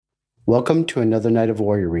Welcome to another night of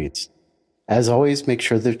Warrior Reads. As always, make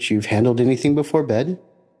sure that you've handled anything before bed,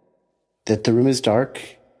 that the room is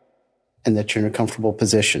dark, and that you're in a comfortable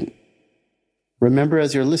position. Remember,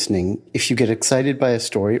 as you're listening, if you get excited by a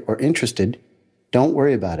story or interested, don't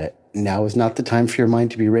worry about it. Now is not the time for your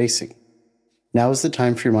mind to be racing. Now is the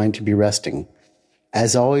time for your mind to be resting.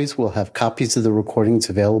 As always, we'll have copies of the recordings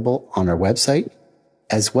available on our website,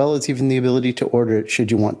 as well as even the ability to order it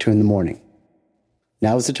should you want to in the morning.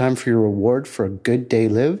 Now is the time for your reward for a good day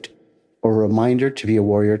lived, or a reminder to be a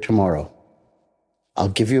warrior tomorrow. I'll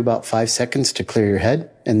give you about 5 seconds to clear your head,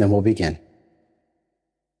 and then we'll begin.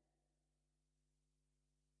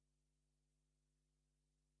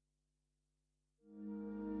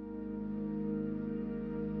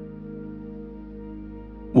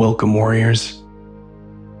 Welcome, warriors.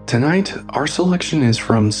 Tonight, our selection is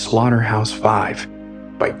from Slaughterhouse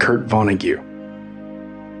 5 by Kurt Vonnegut.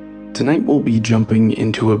 Tonight we'll be jumping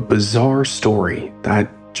into a bizarre story that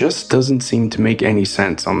just doesn't seem to make any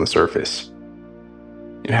sense on the surface.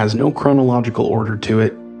 It has no chronological order to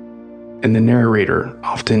it, and the narrator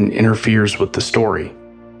often interferes with the story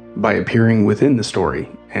by appearing within the story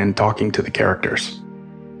and talking to the characters.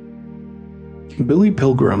 Billy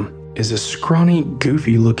Pilgrim is a scrawny,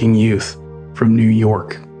 goofy-looking youth from New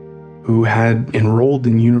York who had enrolled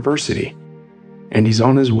in university, and he's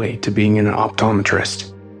on his way to being an optometrist.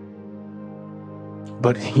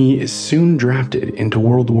 But he is soon drafted into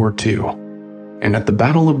World War II, and at the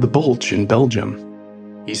Battle of the Bulge in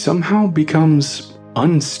Belgium, he somehow becomes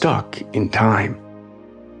unstuck in time.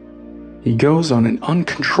 He goes on an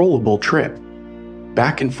uncontrollable trip,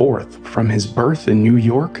 back and forth from his birth in New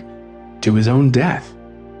York to his own death,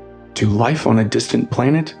 to life on a distant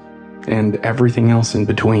planet, and everything else in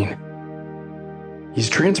between. He's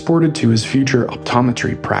transported to his future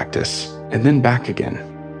optometry practice, and then back again,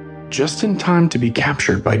 just in time to be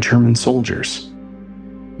captured by German soldiers.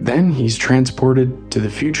 Then he's transported to the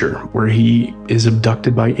future, where he is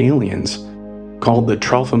abducted by aliens called the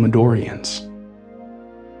Tralfamadorians.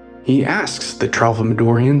 He asks the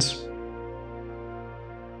Tralfamadorians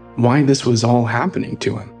why this was all happening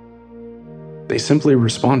to him. They simply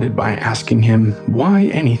responded by asking him why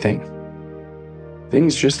anything.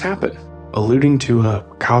 Things just happen, alluding to a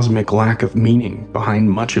cosmic lack of meaning behind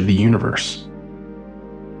much of the universe.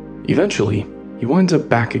 Eventually, he winds up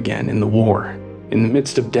back again in the war, in the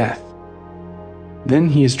midst of death. Then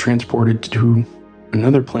he is transported to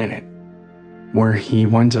another planet, where he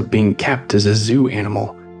winds up being kept as a zoo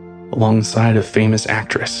animal alongside a famous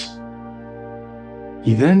actress.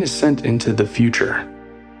 He then is sent into the future,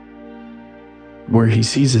 where he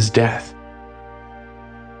sees his death,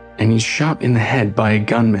 and he's shot in the head by a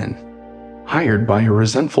gunman hired by a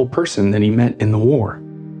resentful person that he met in the war.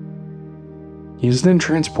 He is then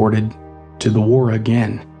transported to the war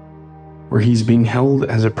again, where he's being held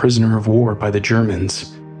as a prisoner of war by the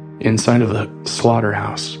Germans inside of a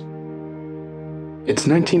slaughterhouse. It's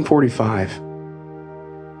 1945,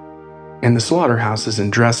 and the slaughterhouse is in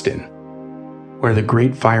Dresden, where the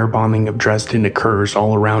great firebombing of Dresden occurs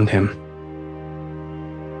all around him.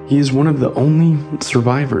 He is one of the only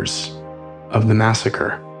survivors of the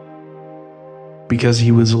massacre, because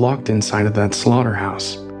he was locked inside of that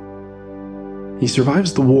slaughterhouse. He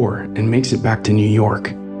survives the war and makes it back to New York.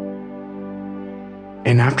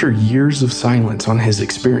 And after years of silence on his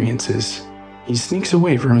experiences, he sneaks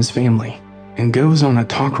away from his family and goes on a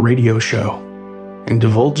talk radio show and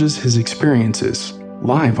divulges his experiences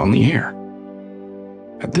live on the air.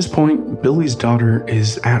 At this point, Billy's daughter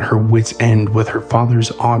is at her wit's end with her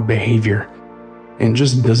father's odd behavior and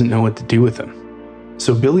just doesn't know what to do with him.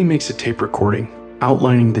 So Billy makes a tape recording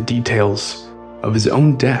outlining the details of his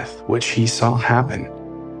own death, which he saw happen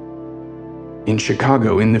in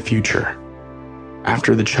Chicago in the future,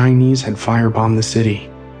 after the Chinese had firebombed the city.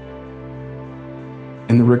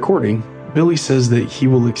 In the recording, Billy says that he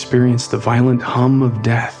will experience the violent hum of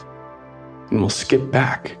death and will skip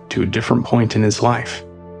back to a different point in his life,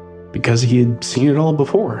 because he had seen it all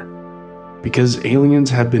before, because aliens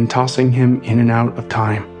had been tossing him in and out of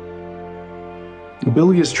time.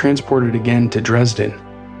 Billy is transported again to Dresden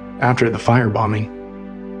after the firebombing,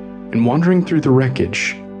 and wandering through the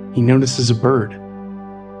wreckage, he notices a bird,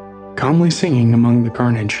 calmly singing among the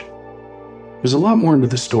carnage. There's a lot more into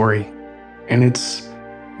the story, and it's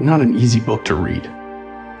not an easy book to read.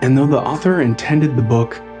 And though the author intended the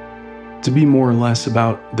book to be more or less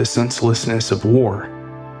about the senselessness of war,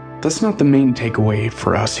 that's not the main takeaway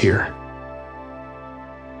for us here.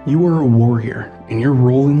 You are a warrior, and your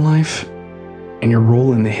role in life, and your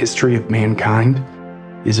role in the history of mankind,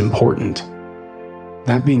 is important.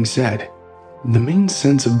 That being said, the main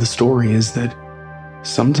sense of the story is that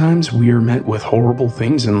sometimes we are met with horrible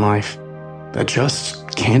things in life that just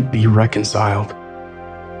can't be reconciled.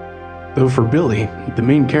 Though for Billy, the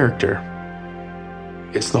main character,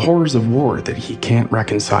 it's the horrors of war that he can't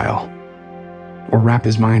reconcile, or wrap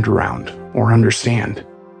his mind around, or understand.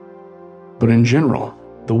 But in general,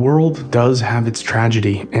 the world does have its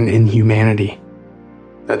tragedy and inhumanity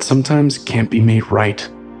that sometimes can't be made right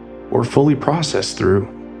or fully processed through,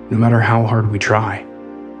 no matter how hard we try.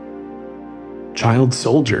 Child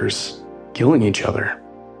soldiers killing each other,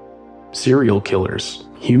 serial killers,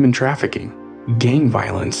 human trafficking, gang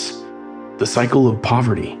violence, the cycle of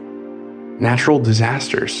poverty, natural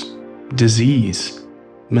disasters, disease,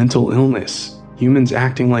 mental illness, humans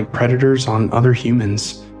acting like predators on other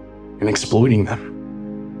humans and exploiting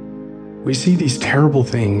them. We see these terrible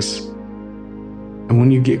things, and when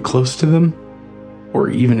you get close to them, or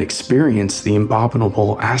even experience the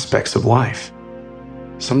abominable aspects of life,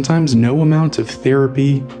 sometimes no amount of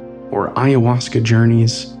therapy or ayahuasca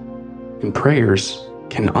journeys and prayers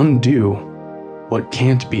can undo what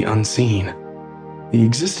can't be unseen. The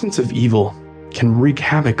existence of evil can wreak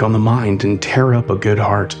havoc on the mind and tear up a good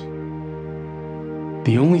heart.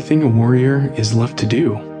 The only thing a warrior is left to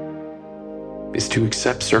do is to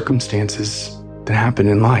accept circumstances that happen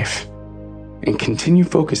in life and continue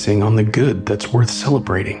focusing on the good that's worth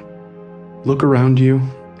celebrating. Look around you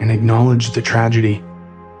and acknowledge the tragedy.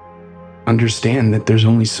 Understand that there's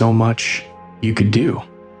only so much you could do,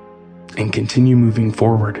 and continue moving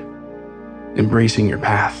forward, embracing your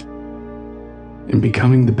path, and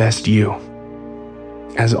becoming the best you.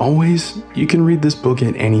 As always, you can read this book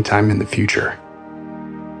at any time in the future.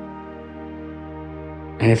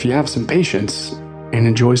 And if you have some patience and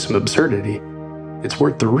enjoy some absurdity, it's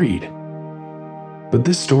worth the read. But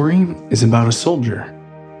this story is about a soldier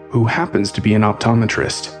who happens to be an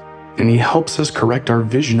optometrist, and he helps us correct our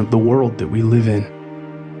vision of the world that we live in.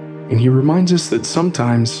 And he reminds us that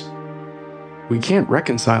sometimes we can't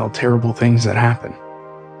reconcile terrible things that happen.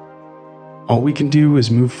 All we can do is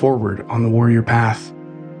move forward on the warrior path,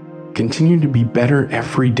 continue to be better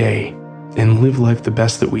every day, and live life the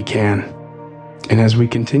best that we can. And as we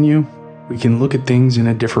continue, we can look at things in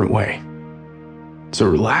a different way. So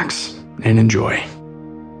relax and enjoy.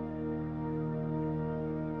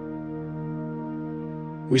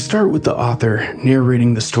 We start with the author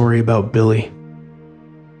narrating the story about Billy.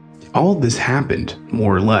 All this happened,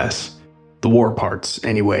 more or less. The war parts,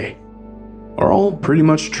 anyway, are all pretty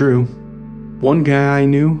much true. One guy I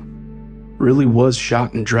knew really was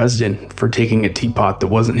shot in Dresden for taking a teapot that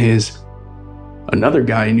wasn't his. Another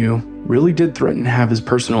guy I knew really did threaten to have his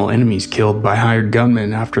personal enemies killed by hired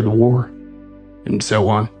gunmen after the war, and so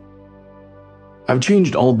on. I've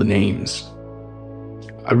changed all the names.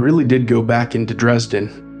 I really did go back into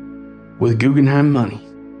Dresden with Guggenheim money.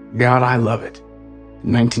 God, I love it.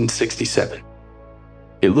 1967.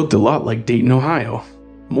 It looked a lot like Dayton, Ohio.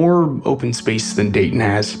 More open space than Dayton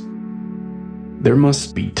has. There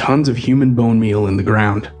must be tons of human bone meal in the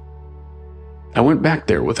ground. I went back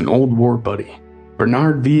there with an old war buddy,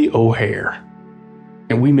 Bernard V. O'Hare,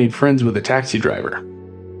 and we made friends with a taxi driver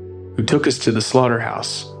who took us to the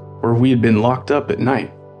Slaughterhouse, where we had been locked up at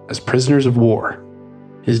night as prisoners of war.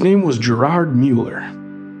 His name was Gerard Mueller.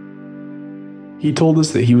 He told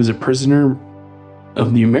us that he was a prisoner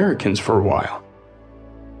of the Americans for a while.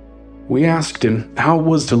 We asked him how it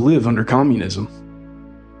was to live under communism,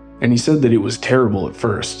 and he said that it was terrible at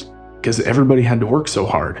first because everybody had to work so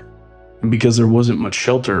hard and because there wasn't much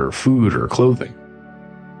shelter or food or clothing.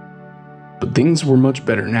 But things were much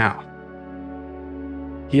better now.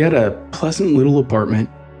 He had a pleasant little apartment,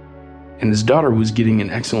 and his daughter was getting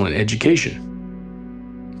an excellent education.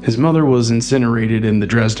 His mother was incinerated in the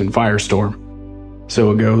Dresden firestorm.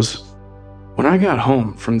 So it goes. When I got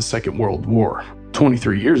home from the Second World War,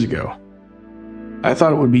 23 years ago, I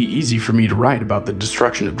thought it would be easy for me to write about the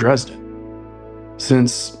destruction of Dresden,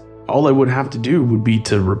 since all I would have to do would be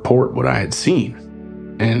to report what I had seen,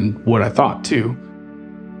 and what I thought too,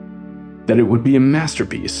 that it would be a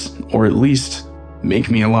masterpiece, or at least make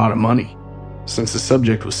me a lot of money, since the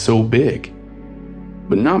subject was so big.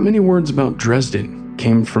 But not many words about Dresden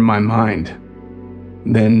came from my mind,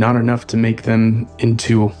 then not enough to make them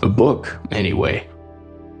into a book anyway.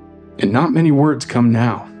 And not many words come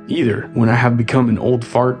now, either, when I have become an old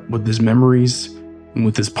fart with his memories, and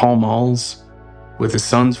with his Pall Malls, with his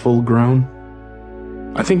sons full grown.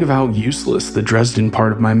 I think of how useless the Dresden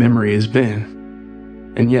part of my memory has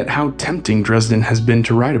been, and yet how tempting Dresden has been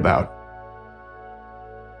to write about.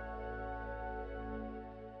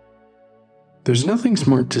 There's nothing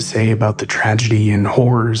smart to say about the tragedy and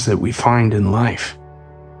horrors that we find in life.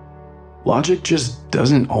 Logic just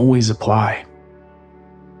doesn't always apply.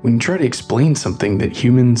 When you try to explain something that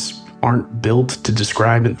humans aren't built to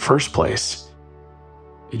describe in the first place,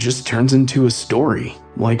 it just turns into a story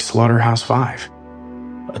like Slaughterhouse 5.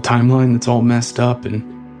 A timeline that's all messed up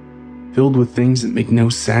and filled with things that make no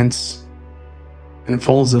sense, and it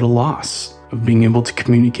falls at a loss of being able to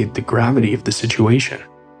communicate the gravity of the situation.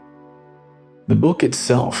 The book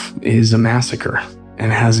itself is a massacre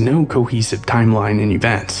and has no cohesive timeline and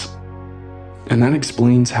events, and that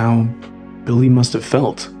explains how Billy must have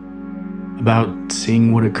felt about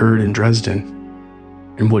seeing what occurred in Dresden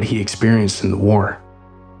and what he experienced in the war.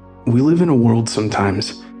 We live in a world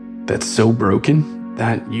sometimes that's so broken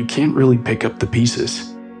that you can't really pick up the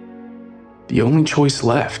pieces. The only choice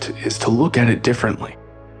left is to look at it differently.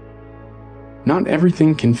 Not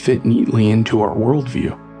everything can fit neatly into our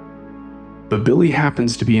worldview, but Billy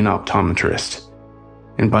happens to be an optometrist,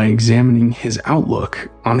 and by examining his outlook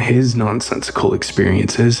on his nonsensical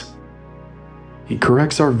experiences, he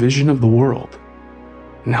corrects our vision of the world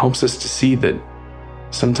and helps us to see that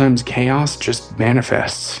sometimes chaos just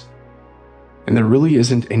manifests, and there really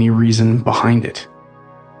isn't any reason behind it,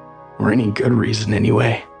 or any good reason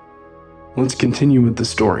anyway. Let's continue with the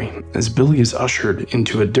story as Billy is ushered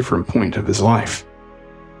into a different point of his life.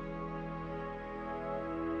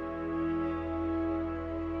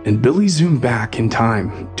 And Billy zoomed back in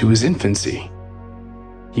time to his infancy.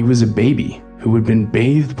 He was a baby who had been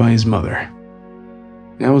bathed by his mother.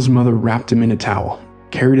 Now his mother wrapped him in a towel,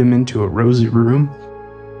 carried him into a rosy room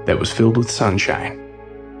that was filled with sunshine.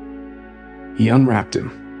 He unwrapped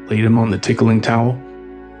him, laid him on the tickling towel,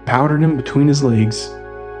 powdered him between his legs,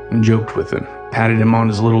 and joked with him, patted him on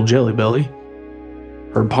his little jelly belly.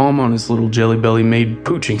 Her palm on his little jelly belly made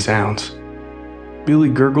pooching sounds. Billy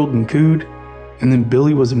gurgled and cooed, and then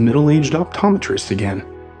Billy was a middle-aged optometrist again,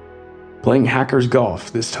 playing hackers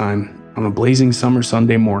golf this time on a blazing summer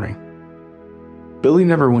Sunday morning. Billy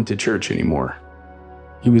never went to church anymore.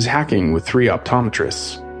 He was hacking with 3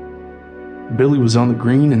 optometrists. Billy was on the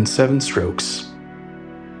green in 7 strokes,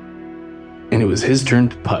 and it was his turn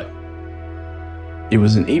to putt. It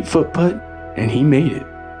was an 8-foot putt, and he made it.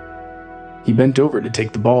 He bent over to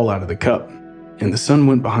take the ball out of the cup, and the sun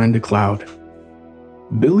went behind a cloud.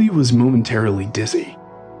 Billy was momentarily dizzy.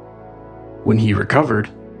 When he recovered,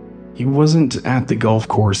 he wasn't at the golf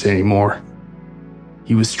course anymore.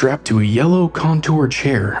 He was strapped to a yellow contour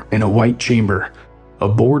chair in a white chamber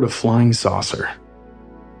aboard a flying saucer,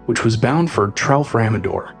 which was bound for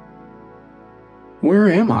Tralfamadore. "Where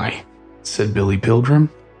am I?" said Billy Pilgrim.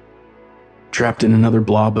 Trapped in another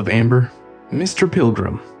blob of amber, "Mr.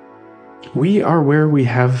 Pilgrim, we are where we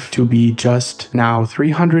have to be just now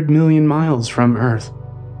 300 million miles from Earth,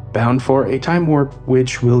 bound for a time warp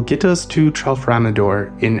which will get us to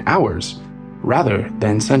Tralfamadore in hours rather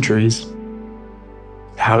than centuries."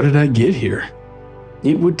 "How did I get here?"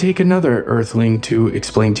 "It would take another Earthling to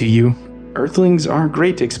explain to you. Earthlings are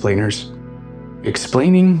great explainers,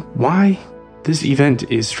 explaining why this event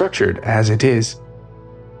is structured as it is,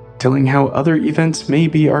 telling how other events may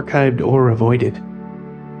be archived or avoided.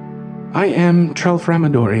 I am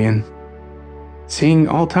Tralfamadorian, seeing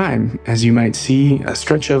all time as you might see a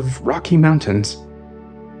stretch of rocky mountains.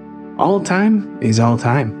 All time is all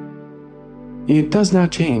time. It does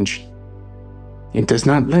not change. It does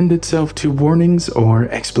not lend itself to warnings or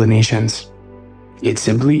explanations. It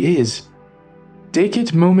simply is. Take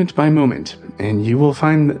it moment by moment, and you will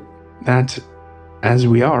find that, as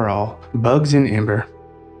we are all, bugs in amber."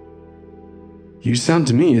 "You sound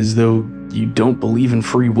to me as though you don't believe in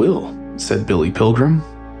free will," said Billy Pilgrim.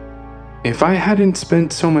 "If I hadn't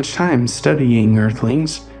spent so much time studying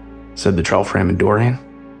Earthlings," said the Tralfamadorian,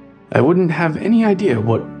 "I wouldn't have any idea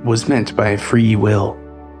what was meant by free will.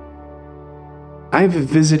 I've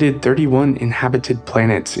visited 31 inhabited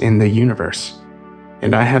planets in the universe,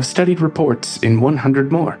 and I have studied reports in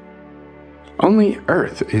 100 more. Only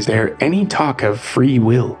Earth is there any talk of free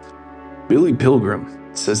will." Billy Pilgrim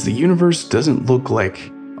says the universe doesn't look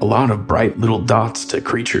like a lot of bright little dots to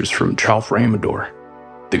creatures from Tralfamadore.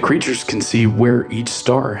 The creatures can see where each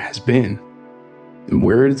star has been and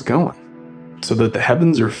where it's going, so that the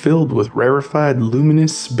heavens are filled with rarefied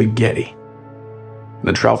luminous spaghetti.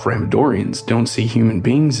 The Tralfamadorians don't see human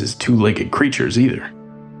beings as 2-legged creatures either.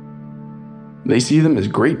 They see them as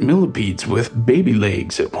great millipedes with baby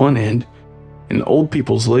legs at one end and old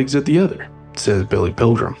people's legs at the other, says Billy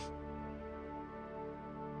Pilgrim.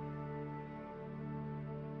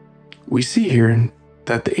 We see here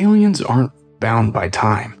that the aliens aren't bound by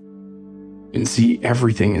time and see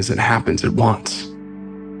everything as it happens at once.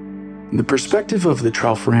 The perspective of the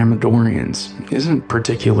Tralfamadorians isn't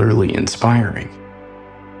particularly inspiring.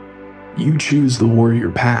 You choose the warrior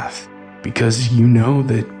path, because you know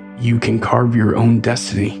that you can carve your own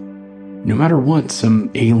destiny, no matter what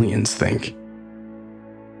some aliens think.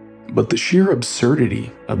 But the sheer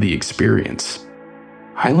absurdity of the experience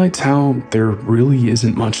highlights how there really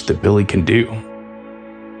isn't much that Billy can do.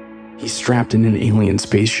 He's strapped in an alien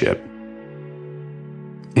spaceship,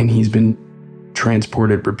 and he's been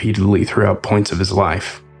transported repeatedly throughout points of his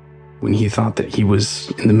life when he thought that he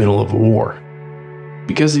was in the middle of a war.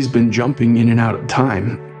 Because he's been jumping in and out of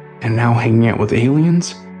time and now hanging out with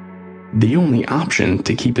aliens, the only option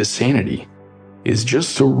to keep his sanity is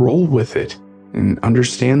just to roll with it and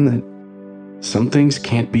understand that some things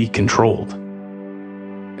can't be controlled.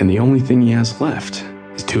 And the only thing he has left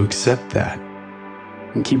is to accept that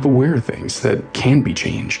and keep aware of things that can be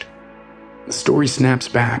changed. The story snaps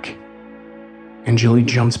back, and Jilly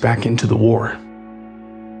jumps back into the war.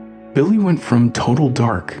 Billy went from total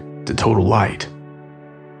dark to total light.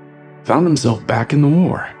 Found himself back in the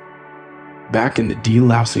war, back in the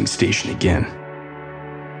delousing station again.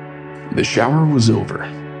 The shower was over.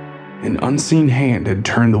 An unseen hand had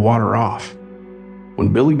turned the water off.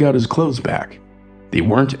 When Billy got his clothes back, they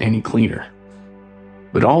weren't any cleaner.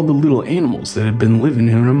 But all the little animals that had been living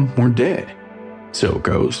in them were dead. So it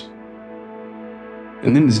goes.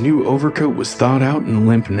 And then his new overcoat was thawed out and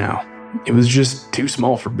limp now. It was just too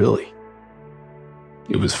small for Billy.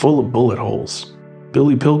 It was full of bullet holes.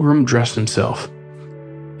 Billy Pilgrim dressed himself.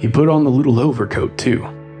 He put on the little overcoat too.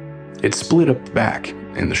 It split up the back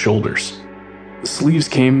and the shoulders. The sleeves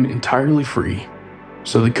came entirely free,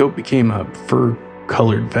 so the coat became a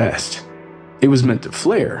fur-colored vest. It was meant to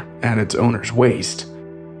flare at its owner's waist,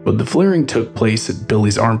 but the flaring took place at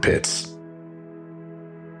Billy's armpits.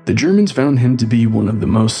 The Germans found him to be one of the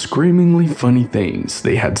most screamingly funny things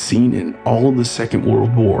they had seen in all of the Second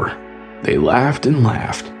World War. They laughed and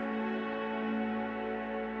laughed.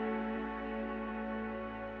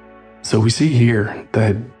 So we see here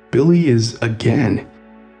that Billy is again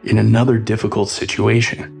in another difficult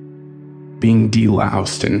situation, being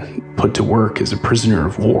deloused and put to work as a prisoner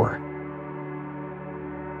of war.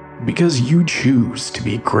 Because you choose to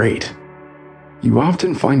be great, you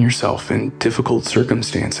often find yourself in difficult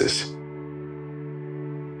circumstances.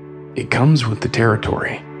 It comes with the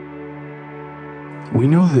territory. We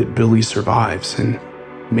know that Billy survives and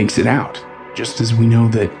makes it out, just as we know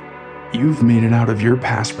that you've made it out of your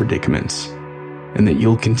past predicaments, and that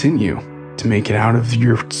you'll continue to make it out of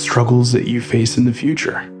your struggles that you face in the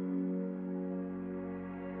future.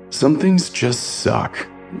 Some things just suck,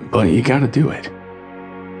 but you gotta do it.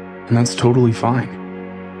 And that's totally fine.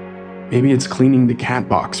 Maybe it's cleaning the cat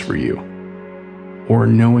box for you, or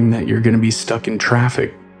knowing that you're gonna be stuck in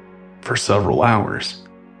traffic for several hours.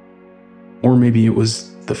 Or maybe it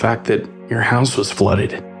was the fact that your house was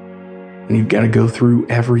flooded, and you've got to go through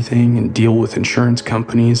everything and deal with insurance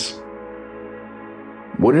companies.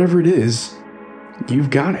 Whatever it is, you've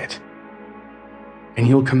got it. And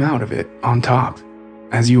you'll come out of it on top,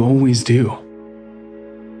 as you always do.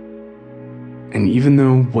 And even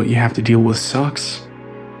though what you have to deal with sucks,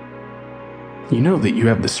 you know that you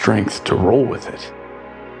have the strength to roll with it.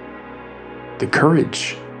 The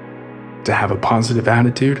courage to have a positive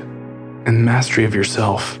attitude and the mastery of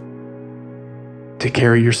yourself to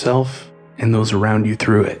carry yourself and those around you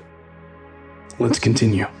through it. Let's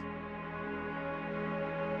continue.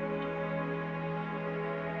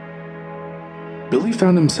 Billy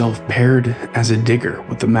found himself paired as a digger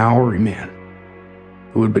with the Maori man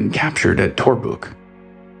who had been captured at Torbuk.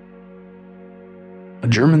 A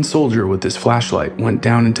German soldier with his flashlight went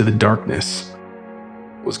down into the darkness.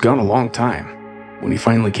 Was gone a long time. When he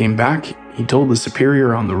finally came back, he told the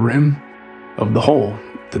superior on the rim of the hole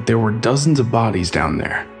that there were dozens of bodies down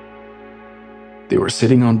there. They were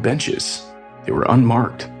sitting on benches. They were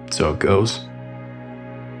unmarked, so it goes.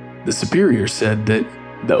 The superior said that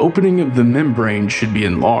the opening of the membrane should be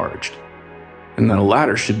enlarged, and that a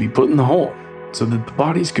ladder should be put in the hole so that the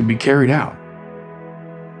bodies could be carried out.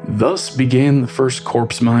 Thus began the first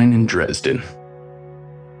corpse mine in Dresden.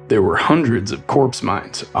 There were hundreds of corpse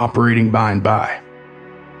mines operating by and by.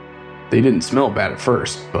 They didn't smell bad at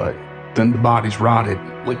first, but then the bodies rotted,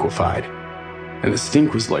 liquefied, and the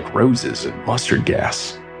stink was like roses and mustard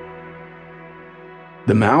gas.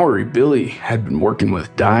 The Maori Billy had been working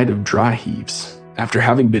with died of dry heaves after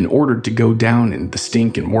having been ordered to go down in the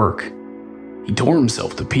stink and work. He tore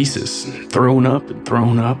himself to pieces, thrown up and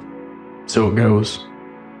thrown up. So it goes.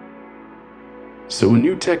 So a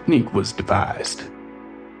new technique was devised.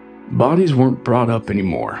 Bodies weren't brought up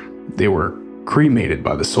anymore. They were cremated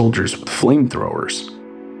by the soldiers with flamethrowers.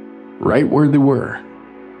 Right where they were.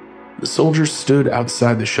 The soldiers stood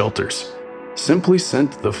outside the shelters, simply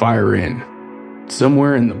sent the fire in,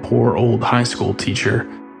 Somewhere in the poor old high school teacher,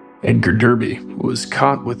 Edgar Derby, was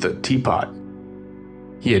caught with a teapot.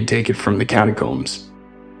 He had taken it from the catacombs.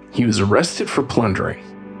 He was arrested for plundering.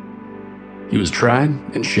 He was tried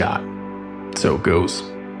and shot. So it goes.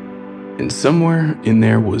 And somewhere in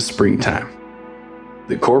there was springtime.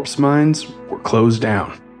 The corpse mines were closed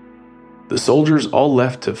down. The soldiers all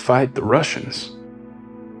left to fight the Russians.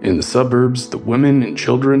 In the suburbs, the women and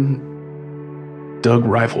children dug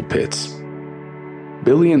rifle pits.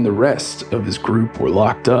 Billy and the rest of his group were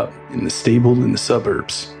locked up in the stable in the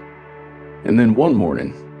suburbs. And then one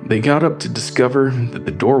morning, they got up to discover that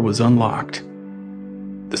the door was unlocked.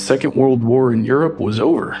 The Second World War in Europe was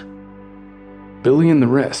over. Billy and the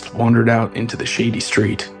rest wandered out into the shady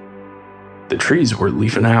street. The trees were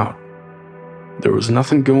leafing out. There was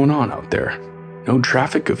nothing going on out there, no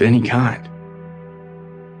traffic of any kind.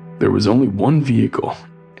 There was only one vehicle,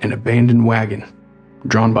 an abandoned wagon,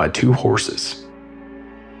 drawn by 2 horses.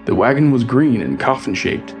 The wagon was green and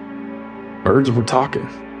coffin-shaped. Birds were talking.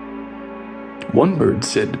 One bird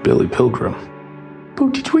said to Billy Pilgrim,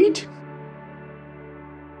 "Booty tweet."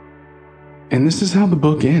 And this is how the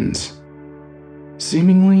book ends,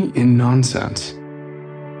 seemingly in nonsense.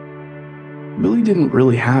 Billy didn't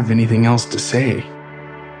really have anything else to say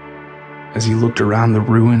as he looked around the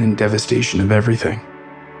ruin and devastation of everything.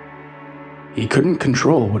 He couldn't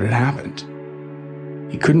control what had happened.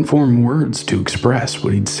 He couldn't form words to express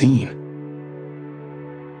what he'd seen.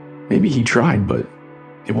 Maybe he tried, but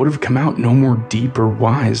it would have come out no more deep or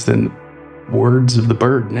wise than the words of the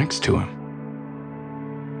bird next to him.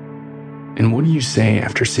 And what do you say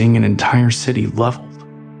after seeing an entire city leveled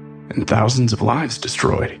and thousands of lives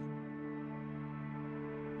destroyed?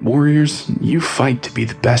 Warriors, you fight to be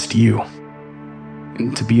the best you,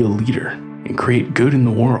 and to be a leader and create good in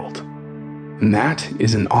the world. And that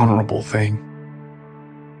is an honorable thing.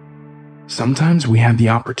 Sometimes we have the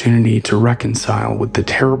opportunity to reconcile with the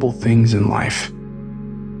terrible things in life,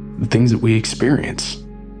 the things that we experience.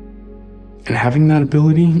 And having that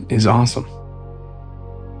ability is awesome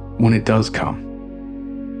when it does come.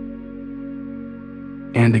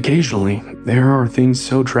 And occasionally, there are things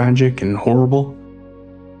so tragic and horrible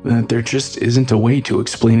that there just isn't a way to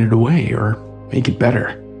explain it away or make it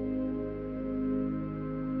better.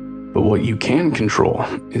 But what you can control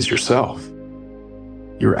is yourself,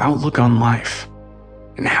 your outlook on life,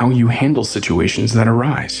 and how you handle situations that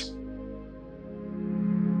arise.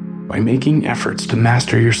 By making efforts to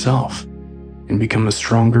master yourself and become a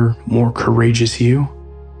stronger, more courageous you,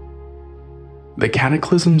 the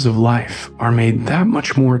cataclysms of life are made that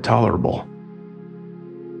much more tolerable,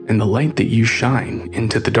 and the light that you shine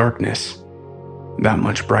into the darkness that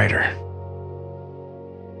much brighter.